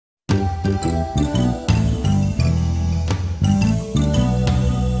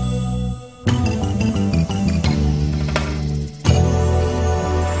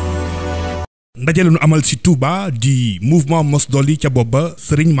ndaje la ñu amal ci Touba di mouvement Mos Dolli ca booba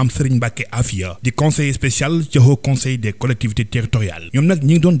Serigne Mame Serigne Mbacké Afia di conseiller spécial ca Haut Conseil des collectivités territoriales ñoom nag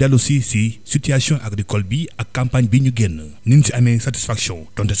ñi ngi doon dellu si situation agricole bi ak campagne bi ñu génn ni ñu si amee satisfaction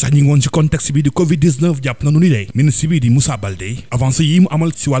donte sax ñi ngi woon ci contexte bi di Covid 19 jàpp nañu ni de ministre bi di Moussa Baldé avancé yi mu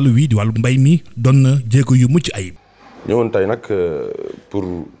amal ci wàllu wi di wàllu mbay mi doon na jéego yu mucc ayib. ñëwoon tey nag pour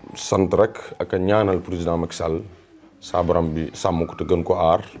sant rek ak ñaanal président Macky Sall saa borom bi sàmm ko te gën ko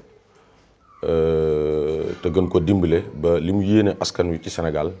aar. te gën ko dimbale ba li mu yéene askan wi ci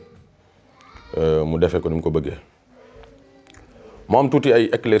Sénégal mu defee ko ni mu ko bëggee mu am tuuti ay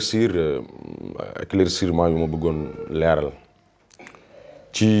éclaircissement yu ma bëggoon leeral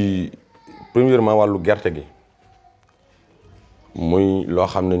ci premièrement wàllu gerte gi muy loo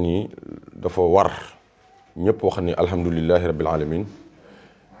xam ne nii dafa war ñëpp wax ni alhamdulillahi rabbil alamin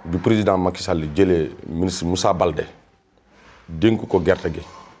bi président Macky Sall jëlee ministre Moussa Baldé dénk ko gerte gi.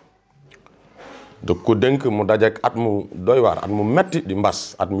 da ko dénk mu dajeek at mu doy waar at mu metti di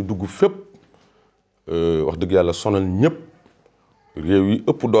mbas at mi dugg fépp wax dëgg yàlla sonal ñëpp réew yi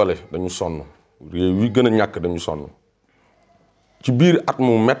ëpp doole dañu sonn réew yi gën a ñàkk dañu sonn ci biir at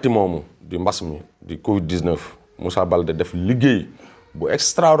mu metti moomu di mbas mi di Covid 19 Moussa Baldé def liggéey bu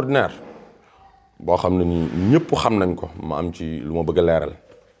extraordinaire boo xam ne ni ñëpp xam nañ ko ma am ci lu ma bëgg a leeral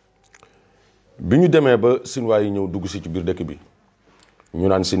bi ñu demee ba Sinwaa yi ñëw dugg si ci biir dëkk bi. ñu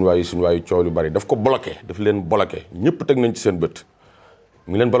naan Sinwaa yi coow lu bari daf ko bloqué daf leen bloqué ñëpp teg nañ ci seen bët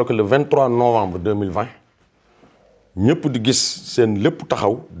mu ngi leen bloqué le 23 novembre 2020 ñëpp di gis seen lépp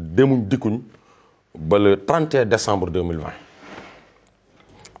taxaw demuñ dikkuñ ba le 31 décembre 2020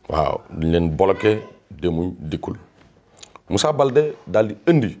 waaw dañ leen bloqué demuñ dikkul Moussa Baldé daal di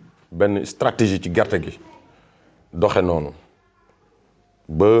indi benn stratégie ci gerte gi doxe noonu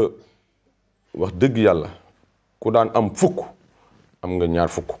ba wax dëgg yàlla ku daan am fukk. am nga ñaar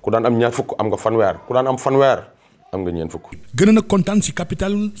fukk ku daan am ñaar fukk am nga fanweer ku daan am fanweer am nga ñeent fukk. gën a nag kontaan ci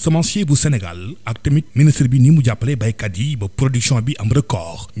capital semencier bu Sénégal ak tamit ministre bi ni mu jàppale baykat yi ba production bi am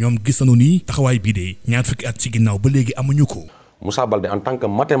record ñoom gis nañu ni taxawaay bii de ñaar fukki at ci ginnaaw ba léegi amuñu ko. Moussa Baldé en tant que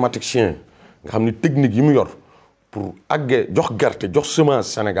mathématicien nga xam ni technique yi mu yor pour àggee jox gerte jox semence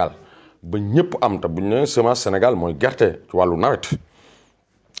Sénégal ba ñëpp am te bu ñu nee semence Sénégal mooy gerte ci wàllu nawet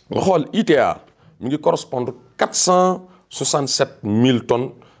nga xool ITA mi ngi correspondre 467 000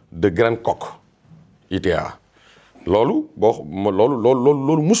 tonnes de graines coque ITA loolu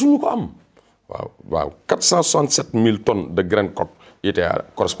loolu mësuñu ko am waaw 467 000 tonnes de graines coque ITA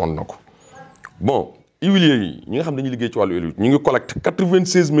correspond na ko bon huiliers yi ñi nga xam dañuy liggéey ci wàllu huile ñu ngi collecte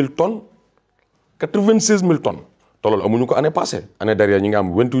 96 000 tonnes te loolu amuñu ko année passée année dernière ñi ngi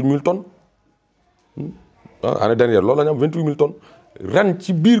am 28 000 tonnes année dernière loolu la ñu am 28 000 tonnes ren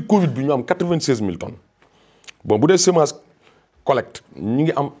ci biir Covid bi ñu am 96 000 tonnes. bon bu dee semence collecte ñu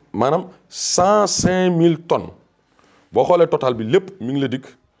ngi am maanaam 105 000 tonnes boo xoolee total bi lépp mi ngi la dikk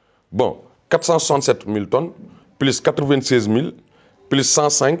bon 467 000 tonnes plus 96 000 plus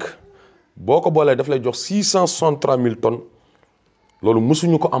 105 boo ko boolee daf lay jox 663 000 tonnes loolu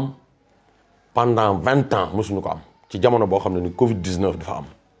mësuñu ko am pendant 20 ans mësuñu ko am ci jamono boo xam ne ni Covid 19 dafa am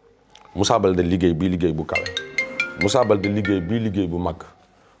Moussa Baldé liggéey bii liggéey bu kawe Moussa Baldé liggéey bii liggéey bu mag.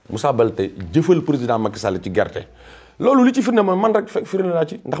 Moussa Baldé jëfal président Macky Sall ci gerte loolu li ci firnde man rek firnde naa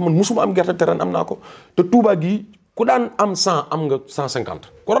ci ndax man musuma am gerte te ren am naa ko te Touba gii ku daan am 100 am nga 150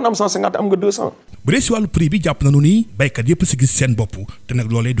 ku daan am 150 am nga 200. bu dee si wàllu prix bi jàpp nañu ni baykat yëpp si gis seen bopp te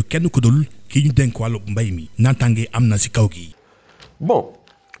nag loolee du kenn ku dul kii ñu dénk wàllu mbay mi naataange am na si kaw gi. bon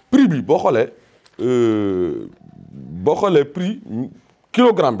prix bi boo xoolee prix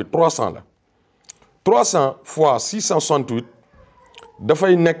kilogramme bi 300 la 300 fois 668.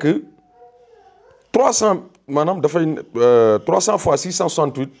 dafay nekk 300 maanaam dafay 300 fois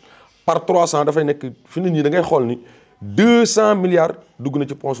 668 par 300 dafay nekk fi nit ñi da ngay xool ni 200 milliards dugg na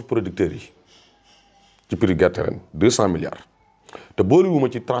ci poche producteurs yi ci prix gerte ren 200 milliards te boolewuma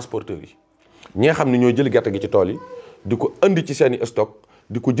ci transporteurs yi ñi nga xam ne ñooy jël gerte gi ci tool yi di ko indi ci seen i stock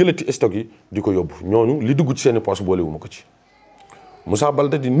di ko jëlati stock yi di ko yóbbu ñooñu li dugg ci seen i poche boolewuma ko ci Moussa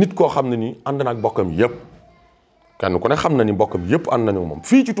Baldé di nit koo xam ne nii ànd na ak bokkam yëpp. kenn ku ne xam na ni mbokkam yëpp ànd nañu moom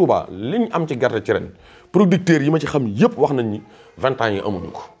fii ci Touba li ñu am ci gerte ci ren producteurs yi ma ci xam yëpp wax nañ ni 20 ans yi amuñu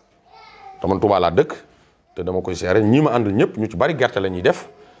ko te man Touba laa dëkk te dama koy seere ñii ma àndal ñëpp ñu ci bari gerte la ñuy def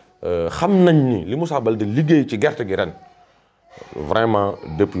xam nañ ni li Moussa Baldé liggéey ci gerte gi ren vraiment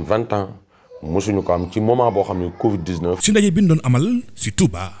depuis 20 ans mosuñu ko am ci moment boo xam ne Covid 19. si ndaje bi ñu doon amal si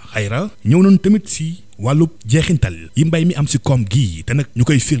Touba xayra ñëw nañ tamit si wàllub jeexintal yi mbay mi am si koom gii te nag ñu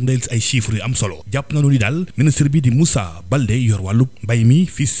koy firndeel si ay chiffres yu am solo jàpp nañu ni daal ministre bi di Moussa Baldé yor wàllub mbay mi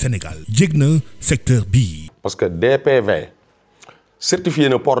fii Sénégal jég na secteur bii. parce que DPV certifié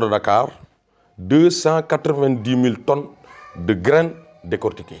na port de Dakar 290 000 tonnes de graines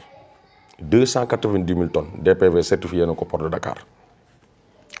décortiquées 290 000 tonnes DPV certifié na ko port de Dakar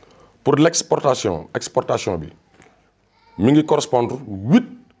pour l'exportation bi mi ngi correspondre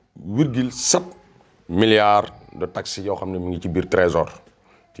 8,7 milliards de taxes yoo xam ne mi ngi ci biir trésor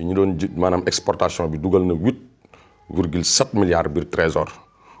ci ñu doon maanaam exportation bi dugal na 8,7 milliards biir trésor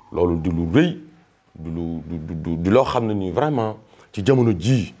loolu di lu rëy di loo xam ne nii vraiment ci jamono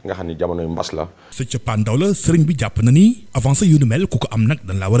ji nga xam ne jamonoy mbas la. sa cappaandaw la sëriñ bi jàpp na ni avancé yu nu mel ku ko am nag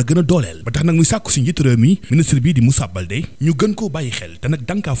dañ laa war a gën a dooleel ba tax nag muy sàkku si njiitu réew mi ministre bi di Moussa Baldé ñu gën koo bàyyi xel te nag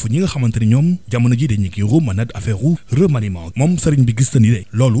dànkaafu ñi nga xamante ni ñoom jamono ji dañu kii ruumanat affaire remaniement moom sëriñ bi gis na ni de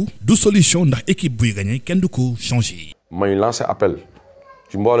loolu du solution ndax équipe buy gagné kenn du ko changé. may lancer appel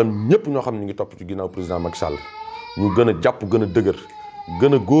ci mboolem ñëpp ñoo xam ne ñu ngi topp ci ginnaaw président Macky Sall ñu gën a jàpp gën a dëgër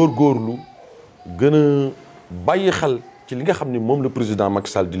gën a góorgóorlu gën a bàyyi xel ci li nga xam ni moom la président Macky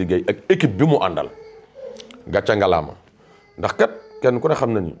Sall di liggéey ak équipe bi mu àndal gàcca ngalaama ndax kat kenn ku ne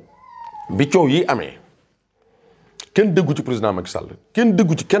xam na ni bi coow yi amee kenn déggu ci président Macky Sall kenn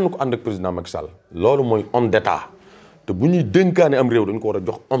déggu ci kenn ku ànd ak président Macky Sall loolu mooy homme d'état te bu ñuy dénkaane am réew dañ ko war a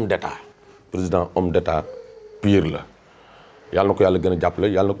jox homme d'état président homme d'état pire la yàlla na ko yàlla gën a jàppale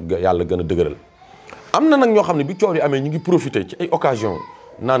yàlla na ko yàlla gën a dëgëral. am na nag ñoo xam ne bi coow yi amee ñu ngi profité ci ay occasion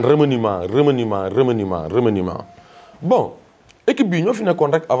naan remaniement bon équipe bi ñoo fi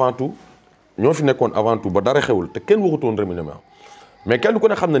nekkoon rek avant tout ba dara xewul te kenn waxutoon remaniement mais kenn ku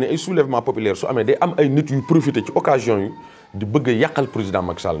ne xam na ne ay soulèvement populaire su amee day am ay nit yu profité ci occasion yi di bëgg a yàqal président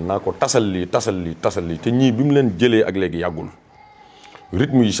Macky Sall naa ko tasal lii te ñii bi mu leen jëlee ak léegi yàggul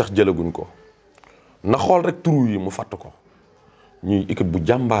rythme yi sax jëlaguñ ko na xool rek turu yi mu fàtt ko ñuy équipe bu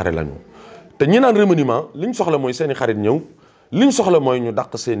jàmbaare lañu te ñi naan remaniement li ñu soxla mooy seeni xarit ñëw li ñu soxla mooy ñu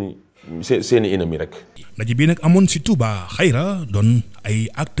dàq seeni ennemi rek. ndaje bii nag amoon si Touba xayra doon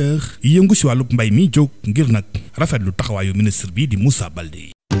ay acteurs yi yëngu si wàllub mbay mi jóg ngir nag rafetlu taxawaayu ministre bi di Moussa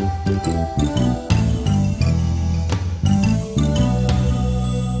Baldé.